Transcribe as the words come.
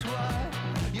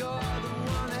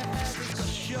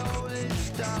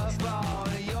stuff out.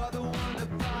 You're the one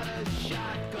that brought a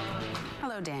shotgun.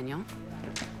 Hello, Daniel.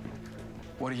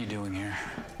 What are you doing here?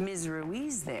 Ms.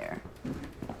 Ruiz there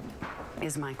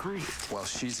is my client. Well,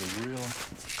 she's a real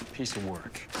piece of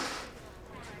work.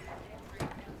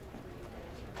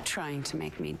 Trying to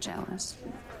make me jealous.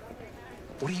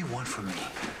 What do you want from me?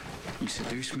 You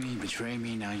seduce me, betray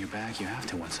me, now you're back. You have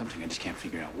to want something. I just can't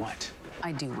figure out what.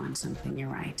 I do want something, you're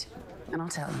right. And I'll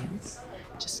tell you.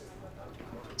 Just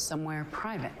somewhere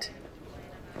private.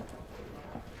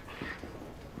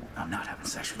 I'm not having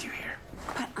sex with you here.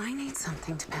 But I need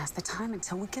something to pass the time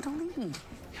until we get a lead.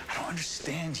 I don't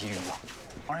understand you.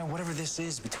 All right, whatever this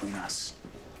is between us.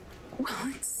 Well,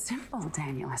 it's simple,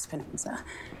 Daniel Espinosa.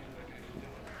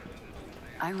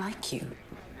 I like you.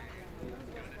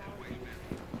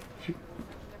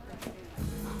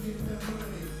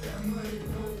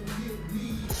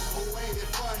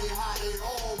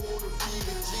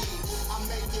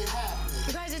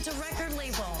 You guys, it's a record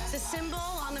label. The symbol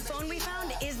on the phone we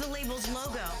found is the label's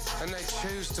logo. And they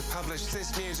choose to publish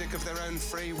this music of their own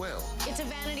free will. It's a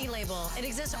vanity label. It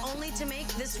exists only to make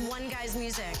this one guy's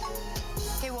music.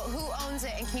 Okay, well, who owns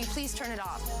it, and can you please turn it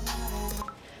off?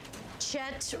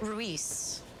 Chet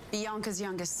Ruiz. Bianca's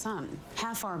youngest son.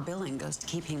 Half our billing goes to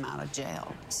keep him out of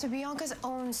jail. So Bianca's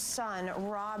own son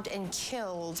robbed and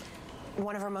killed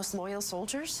one of her most loyal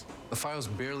soldiers? The files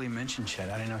barely mention Chet.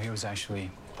 I didn't know he was actually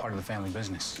part of the family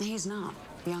business. He's not.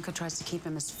 Bianca tries to keep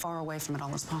him as far away from it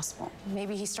all as possible.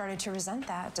 Maybe he started to resent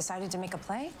that, decided to make a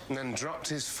play? And then dropped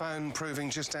his phone, proving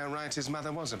just how right his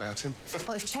mother was about him.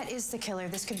 Well, if Chet is the killer,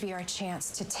 this could be our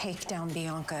chance to take down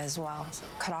Bianca as well.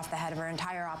 Cut off the head of her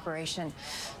entire operation.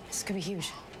 This could be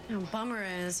huge. Now, bummer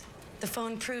is, the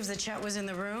phone proves that Chet was in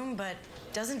the room, but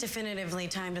doesn't definitively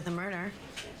tie him to the murder.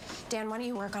 Dan, why don't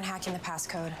you work on hacking the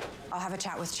passcode? I'll have a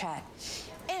chat with Chet.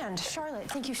 And Charlotte,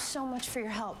 thank you so much for your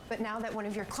help. But now that one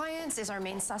of your clients is our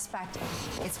main suspect,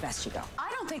 it's best you go. I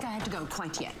don't think I have to go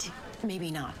quite yet. Maybe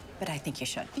not, but I think you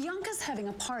should. Bianca's having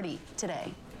a party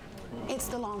today. It's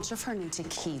the launch of her new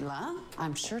tequila.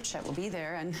 I'm sure Chet will be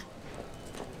there, and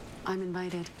I'm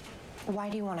invited. Why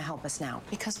do you want to help us now?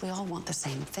 Because we all want the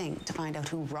same thing, to find out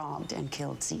who robbed and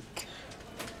killed Zeke.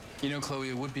 You know, Chloe,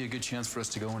 it would be a good chance for us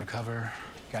to go undercover,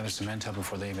 gather some intel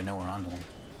before they even know we're on to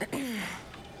them.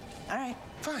 All right.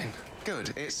 Fine.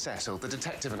 Good. It's settled. The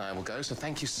detective and I will go, so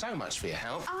thank you so much for your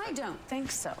help. I don't think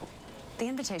so. The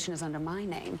invitation is under my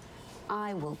name.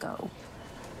 I will go.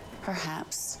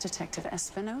 Perhaps Detective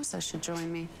Espinosa should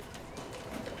join me.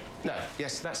 No,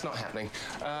 yes, that's not happening.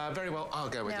 Very well, I'll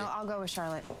go with you. No, I'll go with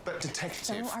Charlotte. But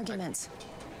detective... No arguments.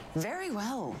 Very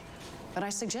well. But I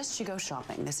suggest you go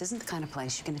shopping. This isn't the kind of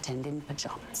place you can attend in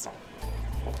pajamas.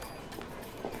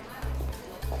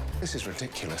 This is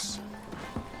ridiculous.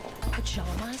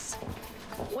 Pajamas?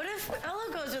 What if Ella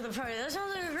goes to the party? That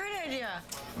sounds like a great idea.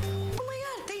 Oh my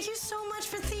God, thank you so much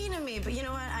for thinking of me. But you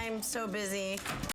know what? I'm so busy.